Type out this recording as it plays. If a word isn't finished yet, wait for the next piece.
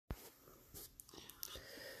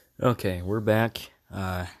Okay, we're back.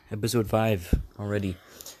 Episode 5 already.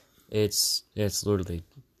 It's literally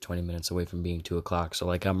 20 minutes away from being 2 o'clock,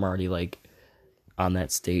 so I'm already on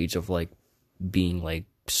that stage of being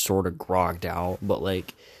sort of grogged out, but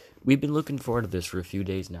we've been looking forward to this for a few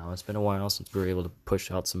days now. It's been a while since we were able to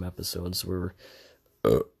push out some episodes. We're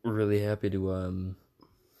really happy to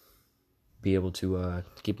be able to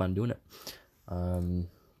keep on doing it.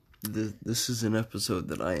 This is an episode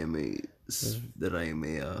that I am a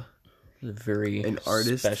very an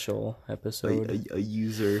artist, special episode, a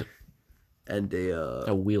user, and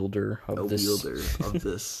a wielder of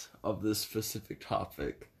this specific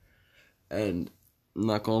topic. And I'm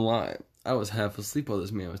not gonna lie, I was half asleep while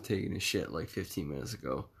this man was taking his shit 15 minutes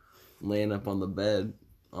ago, laying up on the bed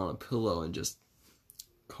on a pillow and just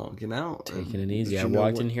conking out, taking it easy. I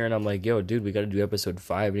walked in here and I'm like, "Yo, dude, we got to do episode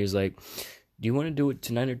 5," and he's like, "Do you want to do it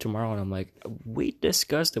tonight or tomorrow?" And I'm like, "We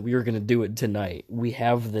discussed that we were going to do it tonight. We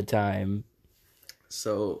have the time."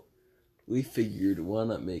 So we figured, why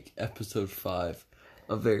not make episode 5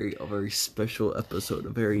 a very special episode, a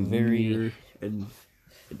very near and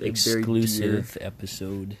exclusive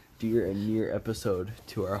episode. Dear and near episode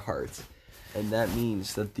to our hearts. And that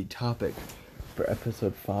means that the topic for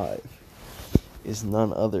episode 5 is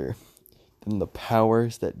none other than the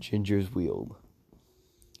powers that gingers wield.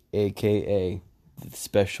 AKA the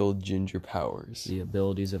special ginger powers. The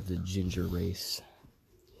abilities of the ginger race.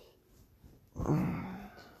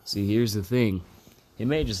 See, here's the thing. He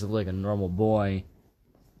may just look like a normal boy,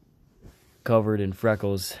 covered in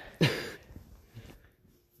freckles,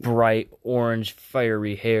 bright orange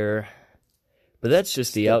fiery hair, but that's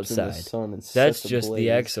just the outside. That's just the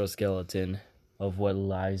exoskeleton of what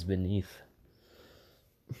lies beneath.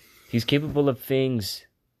 He's capable of things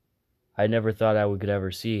I never thought I could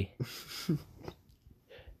ever see.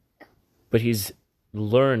 But he's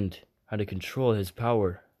learned how to control his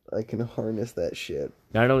power. I can harness that shit.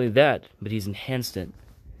 Not only that, but he's enhanced it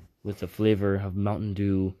with the flavor of Mountain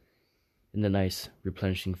Dew and the nice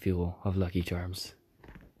replenishing fuel of Lucky Charms.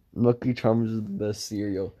 Lucky Charms is the best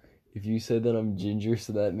cereal. If you said that I'm ginger,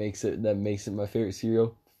 so that makes it my favorite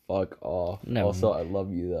cereal, fuck off. No. Also, I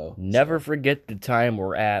love you though. Never forget the time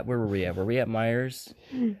we're at. Where were we at? Were we at Myers?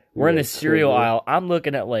 We're in the cereal aisle. I'm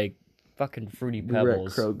looking at fucking Fruity Pebbles. We were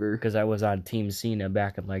at Kroger. Because I was on Team Cena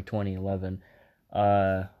back in 2011.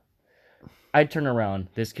 I turn around.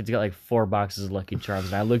 This kid's got 4 boxes of Lucky Charms,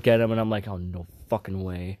 and I look at him and I'm like, "Oh, no fucking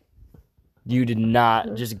way. You did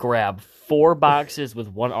not just grab 4 boxes with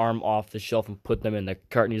one arm off the shelf and put them in the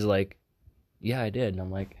cart." And he's like, "Yeah, I did." And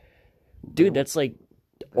I'm like, "Dude, that's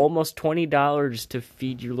almost $20 to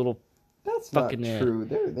feed your little." That's not true.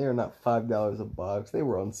 They're not $5 a box. They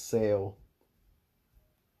were on sale.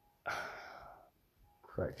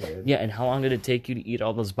 Crackhead. Yeah, and how long did it take you to eat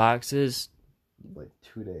all those boxes?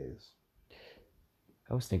 2 days.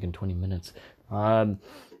 I was thinking 20 minutes.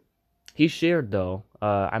 He shared, though.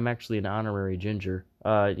 I'm actually an honorary ginger.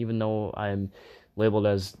 Even though I'm labeled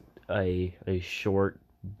as a short,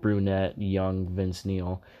 brunette, young Vince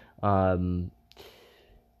Neil. I'm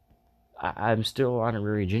still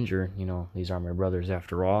honorary ginger. These are my brothers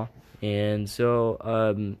after all. And so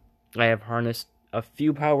I have harnessed a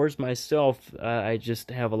few powers myself. I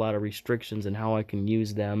just have a lot of restrictions in how I can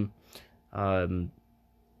use them.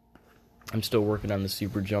 I'm still working on the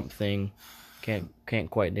super jump thing. Can't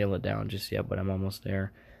quite nail it down just yet, but I'm almost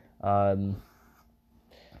there. I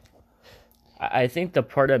think the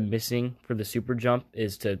part I'm missing for the super jump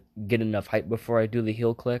is to get enough height before I do the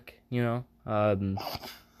heel click. We're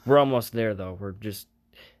almost there though. We're just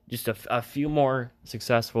a few more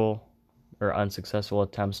successful or unsuccessful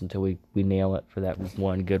attempts until we nail it for that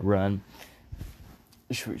one good run.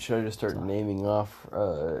 Should I just start naming off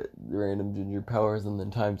random ginger powers and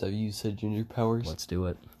then times I've used said ginger powers? Let's do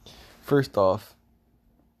it. First off,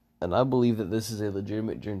 and I believe that this is a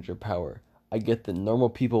legitimate ginger power. I get that normal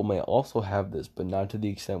people may also have this, but not to the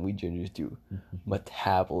extent we gingers do.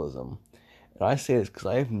 Metabolism. And I say this because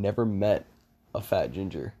I have never met a fat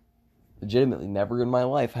ginger. Legitimately, never in my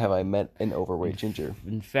life have I met an overweight ginger.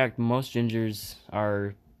 In fact, most gingers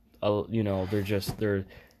are,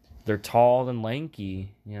 they're tall and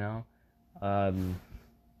lanky,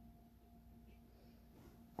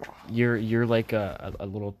 You're like a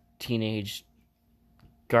little teenage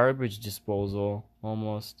garbage disposal,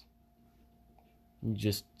 almost. You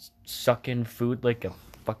just suck in food like a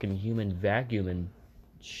fucking human vacuum and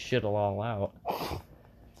shit it all out.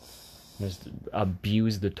 Just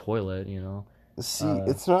abuse the toilet, See,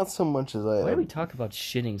 it's not so much as Why do we talk about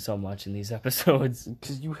shitting so much in these episodes?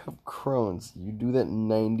 Because you have Crohn's. You do that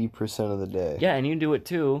 90% of the day. Yeah, and you do it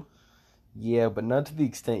too. Yeah, but not to the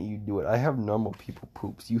extent you do it. I have normal people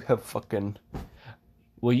poops. You have fucking...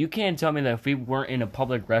 Well, you can't tell me that if we weren't in a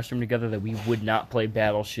public restroom together that we would not play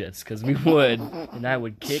battle shits, because we would, and I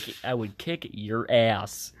would kick your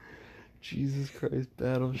ass. Jesus Christ,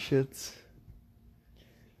 battle shits.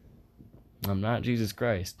 I'm not Jesus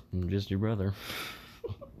Christ. I'm just your brother.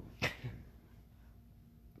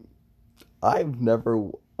 I've never...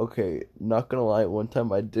 Okay, not gonna lie, one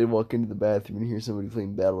time I did walk into the bathroom and hear somebody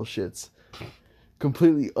playing battle shits.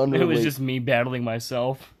 Completely unrelated. It was just me battling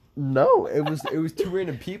myself. No, it was two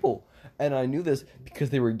random people. And I knew this because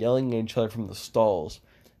they were yelling at each other from the stalls.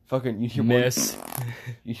 Fucking, you'd hear Miss. one,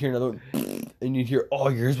 you'd hear another one, and you'd hear, oh,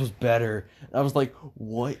 yours was better. And I was like,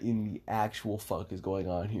 what in the actual fuck is going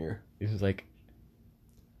on here? It was like,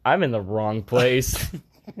 I'm in the wrong place.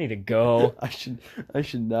 I need to go. I should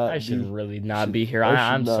not. I should really not be here.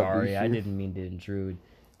 I'm sorry. I didn't mean to intrude.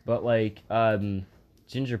 But like,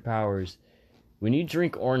 Ginger Powers, when you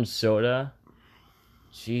drink orange soda,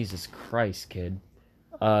 Jesus Christ, kid.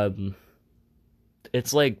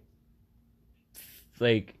 It's like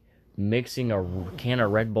mixing a can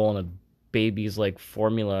of Red Bull in a baby's like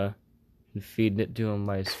formula and feeding it to him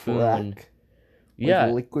by a spoon. Crack? Yeah.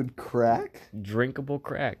 Like liquid crack? Drinkable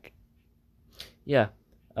crack. Yeah.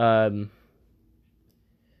 And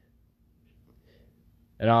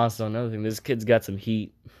also another thing, this kid's got some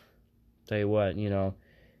heat. Tell you what,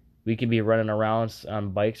 we could be running around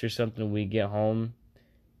on bikes or something. We get home,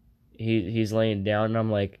 he's laying down, and I'm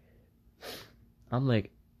like,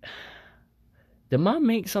 did Mom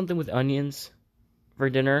make something with onions for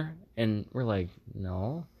dinner? And we're like,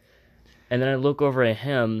 no. And then I look over at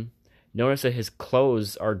him, notice that his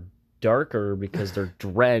clothes are darker because they're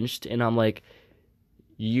drenched, and I'm like,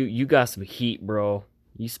 you got some heat, bro.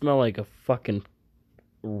 You smell like a fucking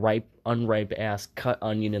unripe ass cut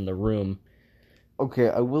onion in the room. Okay,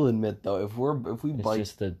 I will admit though, if we It's bike,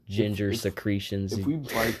 just the ginger secretions. if we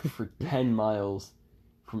bike for 10 miles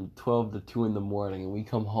from 12 to 2 in the morning and we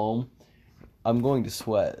come home, I'm going to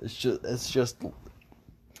sweat. It's just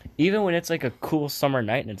Even when it's like a cool summer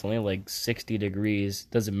night and it's only like 60 degrees,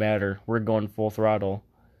 doesn't matter. We're going full throttle.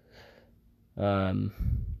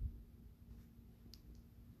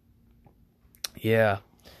 Yeah.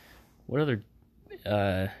 What other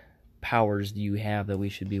powers do you have that we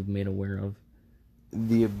should be made aware of?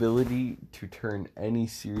 the ability to turn any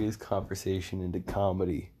serious conversation into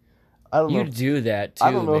comedy. I don't know. You do that too.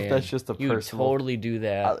 I don't know man. if that's just a you personal. totally do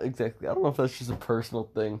that. Exactly. I don't know if that's just a personal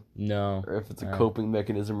thing No, or if it's a coping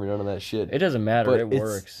mechanism or none of that shit. it doesn't matter. But It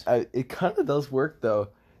works. It kind of does work though.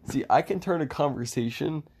 See, I can turn a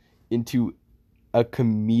conversation into a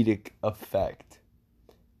comedic effect.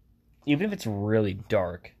 Even if it's really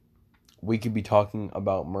dark. We could be talking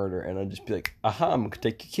about murder, and I'd just be like, "Aha, I'm gonna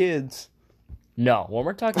take your kids." No, when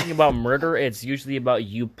we're talking about murder, it's usually about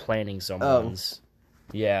you planning someone's.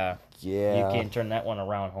 Yeah. Yeah. You can't turn that one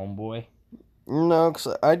around, homeboy. No,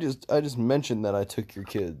 because I just mentioned that I took your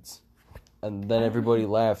kids, and then everybody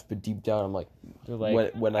laughed, but deep down I'm like, They're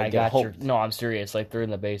like, when I get got home, your... No, I'm serious. Like, they're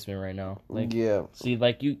in the basement right now. Like, yeah, see,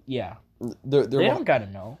 like, you... Yeah. they're They don't gotta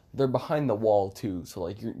know. they're behind the wall too, so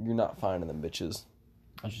like you're not finding them bitches.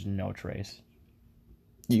 There's just no trace.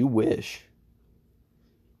 You wish.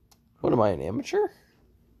 What am I, an amateur?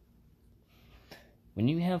 When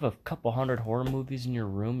you have a couple hundred horror movies in your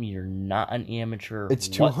room, you're not an amateur. It's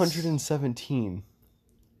 217.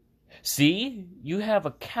 See? You have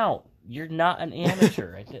a count. You're not an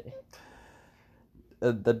amateur.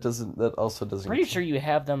 That also doesn't. Pretty sure you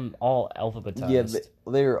have them all alphabetized.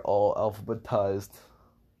 Yeah, they're all alphabetized.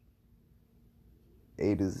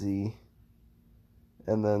 A to Z.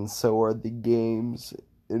 And then so are the games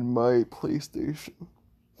in my PlayStation.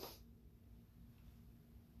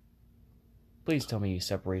 Please tell me you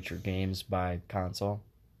separate your games by console.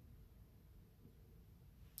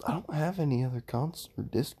 I don't have any other console or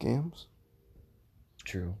disc games.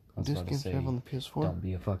 True. I was Disc about to games say, I have on the PS4. don't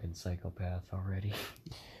be a fucking psychopath already.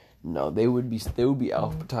 No, they would be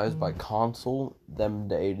alphabetized by console, them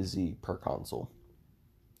to A to Z per console.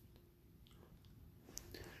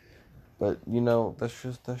 But that's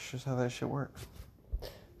just how that shit works.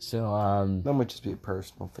 So That might just be a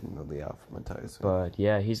personal thing though, the alphabetizing. but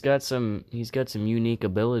yeah, he's got some unique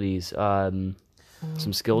abilities, some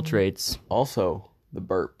skill traits. Also, the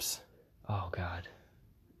burps. Oh god.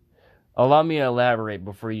 Allow me to elaborate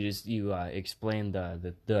before you explain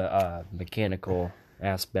the mechanical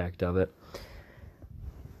aspect of it.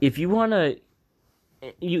 If you want to,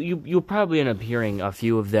 you'll probably end up hearing a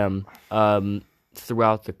few of them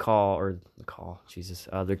throughout the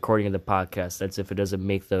recording of the podcast. That's if it doesn't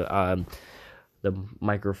make the the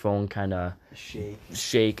microphone kind of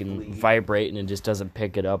shake and bleed. vibrate, and it just doesn't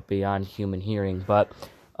pick it up beyond human hearing. But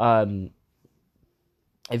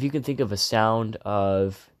if you can think of a sound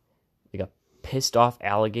of like a pissed off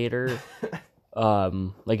alligator,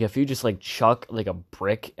 like if you just like chuck like a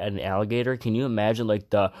brick at an alligator, can you imagine like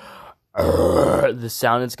the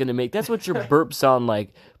sound it's gonna make? That's what your burps sound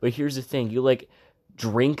like. But here's the thing: you like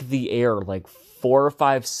drink the air like 4 or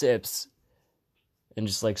 5 sips, and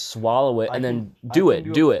just like swallow it, and then do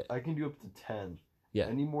it. I can do up to 10. Yeah.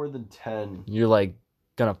 Any more than 10, you're like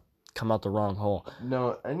gonna come out the wrong hole.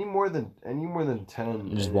 No, any more than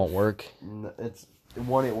 10, It just won't work. It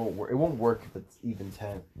won't work. It won't work if it's even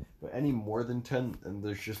 10. But any more than 10, and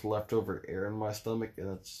there's just leftover air in my stomach, and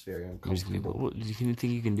that's very uncomfortable. Do you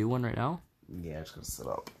think you can do one right now? Yeah, I'm just gonna sit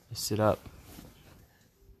up. Sit up.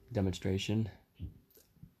 Demonstration.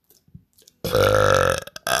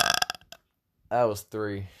 That was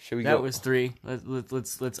 3. Should we go? That was 3.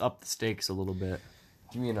 Let's up the stakes a little bit.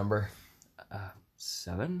 Give me a number.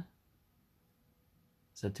 7.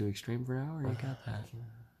 Is that too extreme for now, or you got that?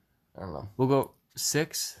 I don't know. We'll go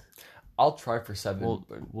 6. I'll try for 7.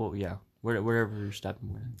 Well, yeah. Wherever you're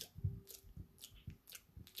stepping with.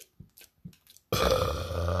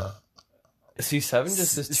 See, 7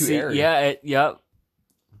 just is too airy. Yeah. Yep.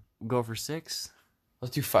 Go for 6.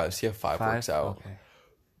 Let's do 5. See how 5 works out. Okay.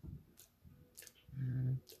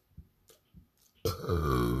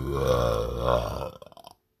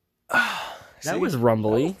 That was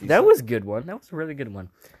rumbly. That was a good one. That was a really good one.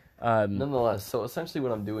 Nonetheless, so essentially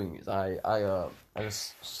what I'm doing is I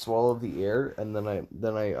just swallow the air, and then I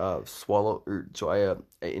swallow, I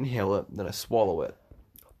inhale it, then I swallow it,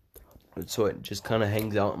 so it just kind of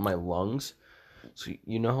hangs out in my lungs. So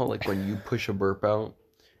you know how like when you push a burp out,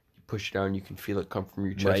 you push it down, you can feel it come from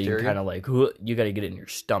your chest area. You kind of like you got to get it in your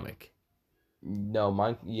stomach. No,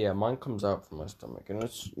 mine comes out from my stomach, and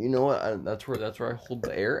it's, you know what, that's where I hold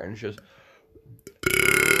the air, and it's just.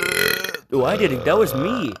 Oh, I did it. That was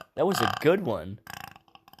me. That was a good one.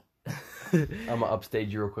 I'm gonna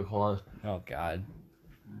upstage you real quick. Hold on. Oh God,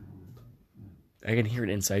 I can hear it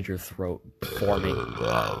inside your throat forming.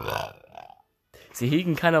 See, he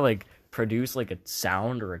can kind of like produce like a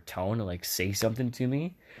sound or a tone and like say something to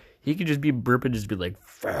me. He could just be burping, just be like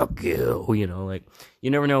 "fuck you," you know. Like you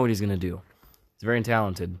never know what he's gonna do. He's very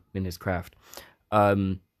talented in his craft.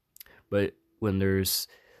 But when there's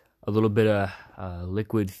a little bit of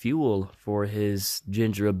liquid fuel for his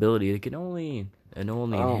ginger ability, it can only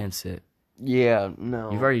enhance it. Yeah,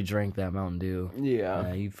 no. You've already drank that Mountain Dew.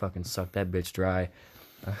 Yeah. You fucking sucked that bitch dry.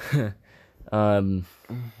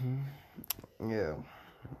 Yeah.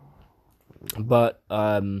 But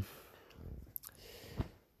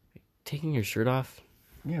taking your shirt off.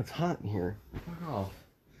 Yeah, it's hot in here. Fuck off.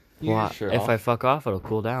 Well, if I fuck off, it'll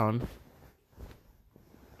cool down.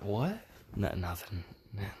 What? Nothing.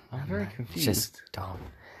 I'm very confused. Just dumb.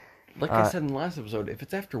 Like I said in the last episode, if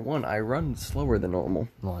it's after 1, I run slower than normal.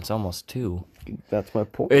 Well, it's almost 2. That's my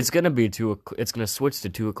point. It's gonna be 2. It's gonna switch to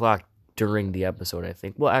 2:00 during the episode, I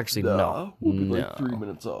think. Well, actually, no. We'll be like 3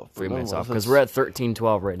 minutes off. 3 minutes off, because we're at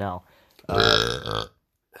 13:12 right now.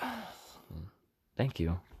 Thank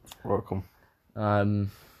you. Welcome. I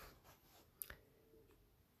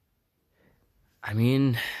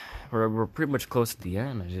mean, we're pretty much close to the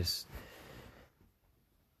end.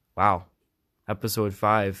 Wow. Episode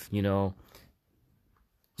 5, you know,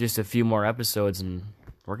 just a few more episodes and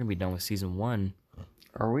we're going to be done with season 1.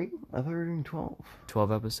 Are we? I thought we were doing 12.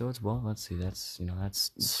 12 episodes? Well, let's see. That's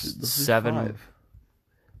 7 more.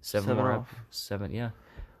 7, yeah.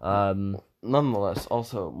 Nonetheless,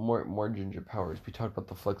 also, more ginger powers. We talked about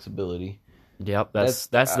the flexibility. Yep, that's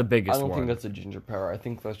the biggest one. I don't think that's a ginger power. I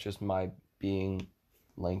think that's just my being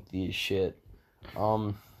lengthy as shit.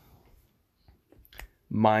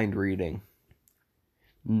 Mind reading.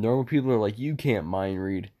 Normal people are like, you can't mind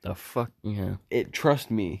read. The fuck, yeah.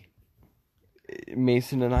 Trust me.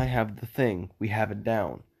 Mason and I have the thing. We have it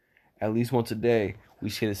down. At least once a day, we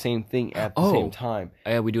say the same thing at the same time.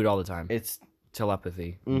 Yeah, we do it all the time. It's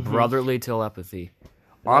telepathy. Brotherly telepathy.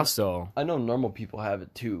 Also, I know normal people have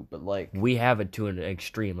it too, but like, we have it to an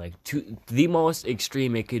extreme, like to the most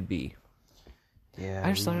extreme it could be. Yeah.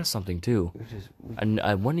 I just thought of something too. And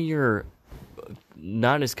one of your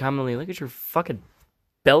not as commonly, look at your fucking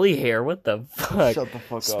belly hair. What the fuck? Shut the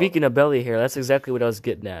fuck up. Speaking of belly hair, that's exactly what I was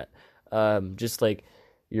getting at. Just like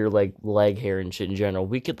your like leg hair and shit in general.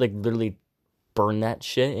 We could like literally burn that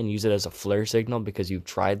shit and use it as a flare signal because you've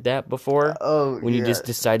tried that before. Oh, When you just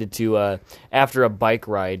decided to, after a bike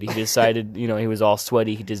ride, he decided, he was all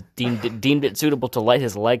sweaty. He just deemed it suitable to light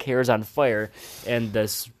his leg hairs on fire, and the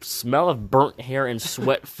smell of burnt hair and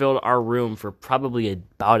sweat filled our room for probably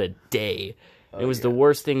about a day. It was the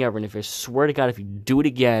worst thing ever, and if I swear to God, if you do it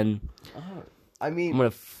again, I'm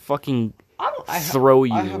gonna fucking throw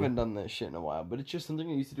you. I haven't done that shit in a while, but it's just something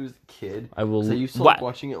I used to do as a kid. I will. So I used to like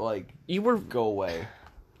watching it go away.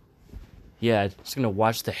 Yeah, just gonna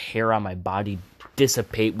watch the hair on my body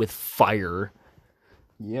dissipate with fire.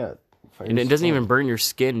 Yeah, and it doesn't even burn your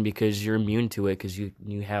skin because you're immune to it because you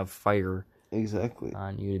have fire exactly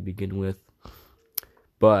on you to begin with.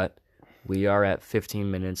 But we are at 15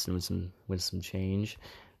 minutes and with some change.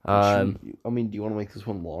 I mean, do you want to make this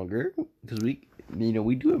one longer? Because we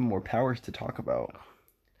do have more powers to talk about.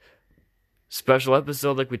 Special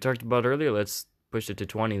episode like we talked about earlier. Let's push it to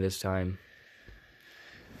 20 this time.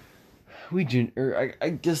 Once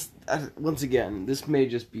again, this may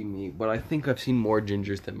just be me, but I think I've seen more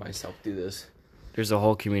gingers than myself do this. There's a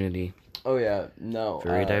whole community. Oh yeah, no,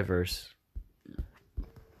 very diverse.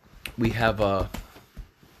 We have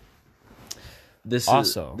This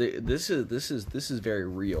is very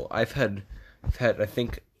real. I've had I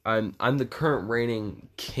think I'm the current reigning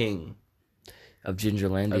king of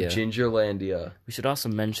Gingerlandia. We should also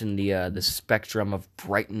mention the spectrum of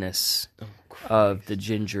brightness of the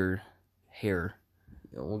ginger hair.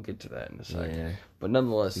 Yeah, we'll get to that in a second. Yeah. But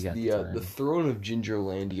nonetheless, the throne of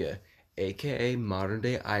Gingerlandia, aka modern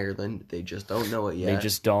day Ireland, they just don't know it yet. They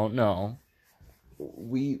just don't know.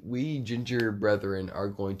 We ginger brethren are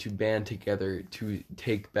going to band together to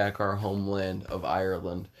take back our homeland of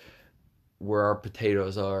Ireland, where our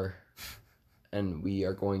potatoes are, and we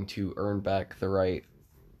are going to earn back the right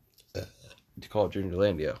to call it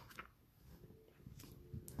Gingerlandia.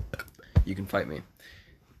 You can fight me.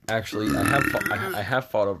 Actually, I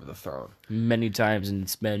have fought over the throne many times,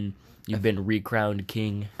 and you've been recrowned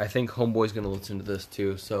king. I think Homeboy's gonna listen to this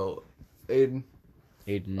too. So, Aiden,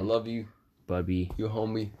 I love you. Bubby. You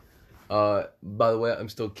homie. By the way, I'm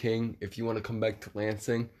still king. If you want to come back to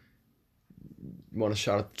Lansing, you want a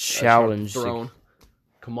shot at challenge the throne,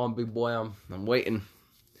 come on, big boy. I'm waiting.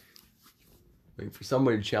 Waiting for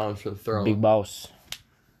somebody to challenge for the throne. Big boss.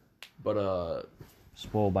 But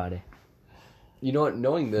swole body. You know what?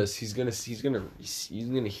 Knowing this, he's gonna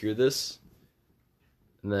hear this,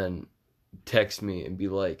 and then text me and be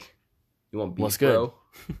like, "You want beef, bro?"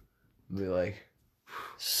 And be like.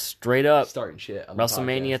 Straight up, starting shit.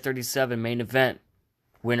 WrestleMania 37 main event,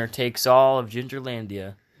 winner takes all of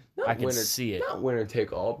Gingerlandia. I can see it. Not winner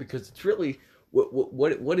take all, because it's really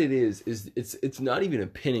what it is it's not even a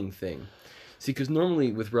pinning thing. See, because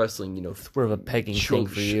normally with wrestling, it's more of a pegging thing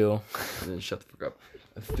for you. And then shut the fuck up.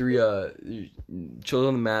 3 children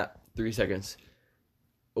on the mat, 3 seconds.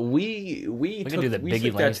 We took that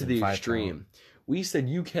to the extreme. We said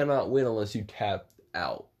you cannot win unless you tap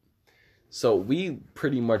out. So we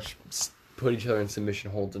pretty much put each other in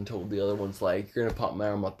submission holds until the other one's like, "You're gonna pop my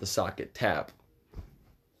arm out the socket, tap."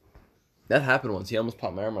 That happened once. He almost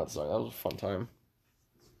popped my arm out the socket. That was a fun time.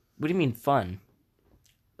 What do you mean fun?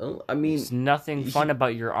 Well, I mean, there's nothing fun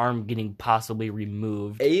about your arm getting possibly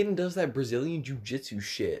removed. Aiden does that Brazilian jiu-jitsu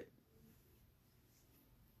shit.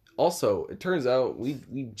 Also, it turns out we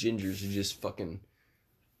gingers are just fucking.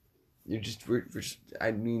 I feel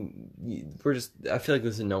like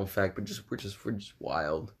this is a known fact, but we're just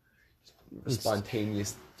wild,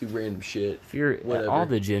 spontaneous, do random shit. All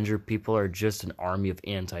the ginger people are just an army of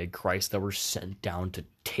antichrist that were sent down to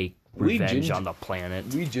take revenge on the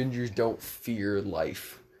planet. We gingers don't fear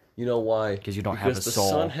life. You know why? Because you don't have a soul. The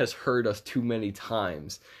sun has hurt us too many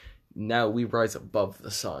times. Now we rise above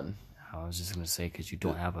the sun. I was just gonna say because you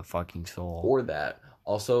don't have a fucking soul. Or that.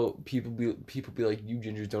 Also, people be like, "You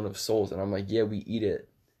gingers don't have souls," and I'm like, "Yeah, we eat it."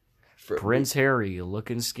 Prince Harry,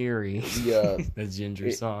 looking scary. The ginger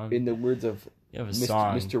song. In the words of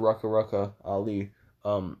Mr. Rucka Rucka Ali,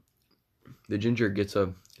 the ginger gets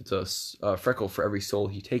a freckle for every soul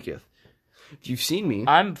he taketh. If you've seen me,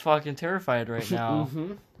 I'm fucking terrified right now.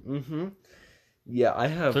 Yeah, I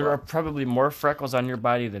have. There are probably more freckles on your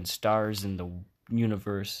body than stars in the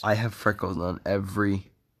universe. I have freckles on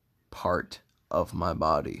every part of my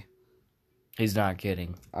body. He's not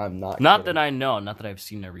kidding. I'm not kidding. That I know. Not that I've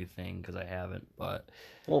seen everything, because I haven't, but...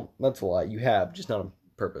 Well, that's a lie. You have, just not on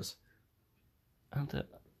purpose. Fuck it,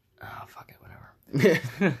 whatever.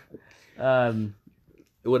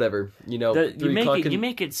 Whatever. You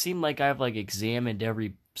make it seem like I've, examined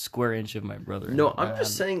every square inch of my brother. No, I'm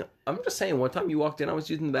just saying, one time you walked in, I was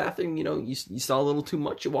using the bathroom, you saw a little too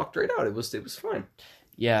much, you walked right out. It was fine.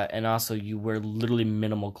 Yeah, and also you wear literally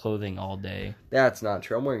minimal clothing all day. That's not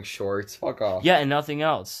true. I'm wearing shorts. Fuck off. Yeah, and nothing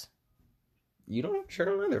else. You don't have a shirt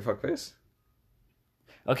on either, fuckface.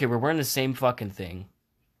 Okay, we're wearing the same fucking thing.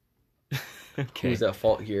 Okay. Who's at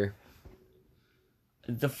fault here?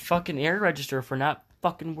 The fucking air register for not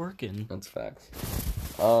fucking working. That's facts.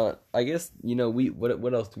 I guess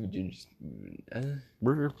what else do we do?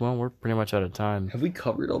 We're pretty much out of time. Have we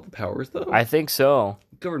covered all the powers though? I think so.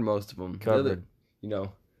 We covered most of them. Covered.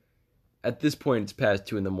 At this point it's past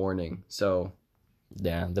 2 a.m, so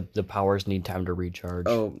Yeah, the powers need time to recharge.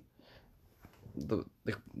 oh,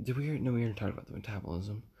 did we? No, we already talked about the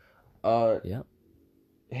metabolism. Yeah.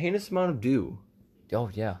 Heinous amount of dew. Oh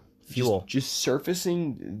yeah. Fuel. Just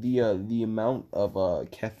surfacing the amount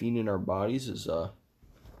of caffeine in our bodies is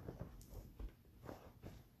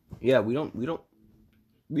yeah, we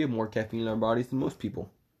have more caffeine in our bodies than most people.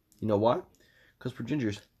 You know why? Because we're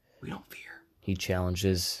gingers. We don't fear. He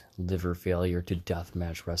challenges liver failure to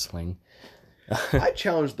deathmatch wrestling. I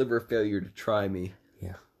challenge liver failure to try me.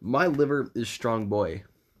 Yeah. My liver is strong, boy.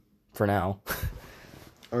 For now.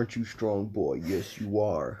 Aren't you strong, boy? Yes, you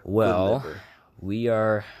are. Well, we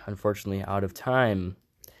are unfortunately out of time.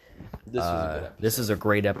 This was a good episode. This is a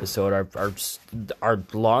great episode. Our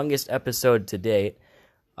longest episode to date.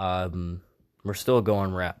 We're still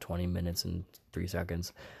going. We're at 20 minutes and 3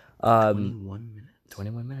 seconds. 21 minutes.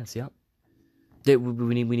 21 minutes. Yep.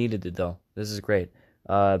 We needed it though. This is great.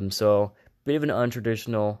 So bit of an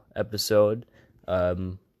untraditional episode.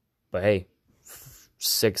 But hey,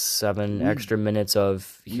 6-7 extra minutes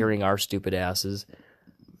of hearing our stupid asses.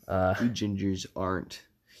 We gingers aren't.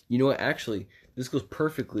 You know what? Actually, this goes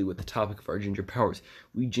perfectly with the topic of our ginger powers.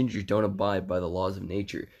 We gingers don't abide by the laws of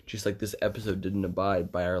nature, just like this episode didn't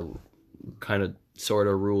abide by our kind of sort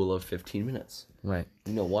of rule of 15 minutes. Right.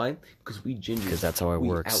 You know why? Because we gingers. Because that's how it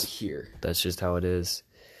works. Out here. That's just how it is.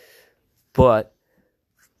 But,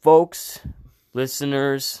 folks,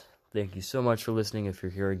 listeners, thank you so much for listening. If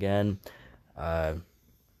you're here again,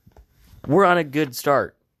 we're on a good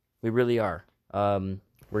start. We really are.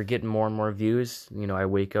 We're getting more and more views. I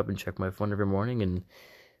wake up and check my phone every morning and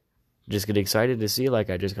just get excited to see, like,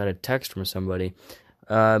 I just got a text from somebody.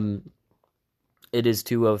 It is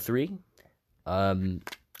 2:03.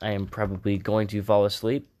 I am probably going to fall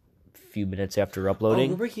asleep a few minutes after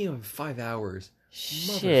uploading. Oh, we're waking up in 5 hours.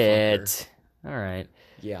 Shit. All right.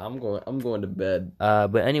 Yeah, I'm going to bed.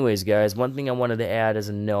 But anyways, guys, one thing I wanted to add as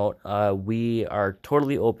a note, we are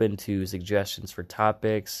totally open to suggestions for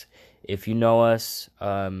topics. If you know us,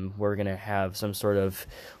 we're going to have some sort of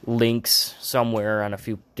links somewhere on a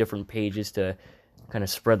few different pages to kind of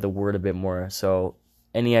spread the word a bit more. So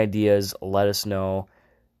any ideas, let us know.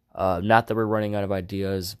 Not that we're running out of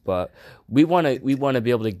ideas, but we want to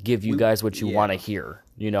be able to give you guys what you want to hear,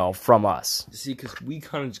 from us. See, because we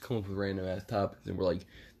kind of just come up with random ass topics, and we're like,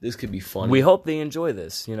 this could be funny. We hope they enjoy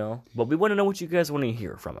this, but we want to know what you guys want to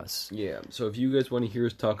hear from us. Yeah, so if you guys want to hear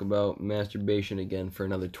us talk about masturbation again for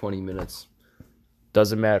another 20 minutes.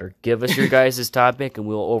 Doesn't matter. Give us your guys' topic, and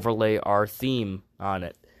we'll overlay our theme on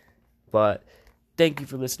it. But thank you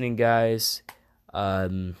for listening, guys.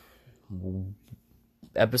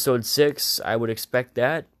 Episode 6, I would expect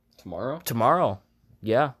that. Tomorrow.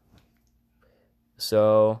 Yeah.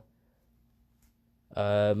 So,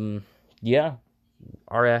 yeah.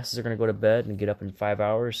 Our asses are going to go to bed and get up in 5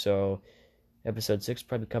 hours, so episode 6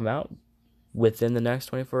 probably come out within the next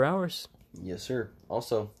 24 hours. Yes, sir.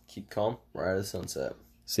 Also, keep calm. We're out of sunset.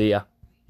 See ya.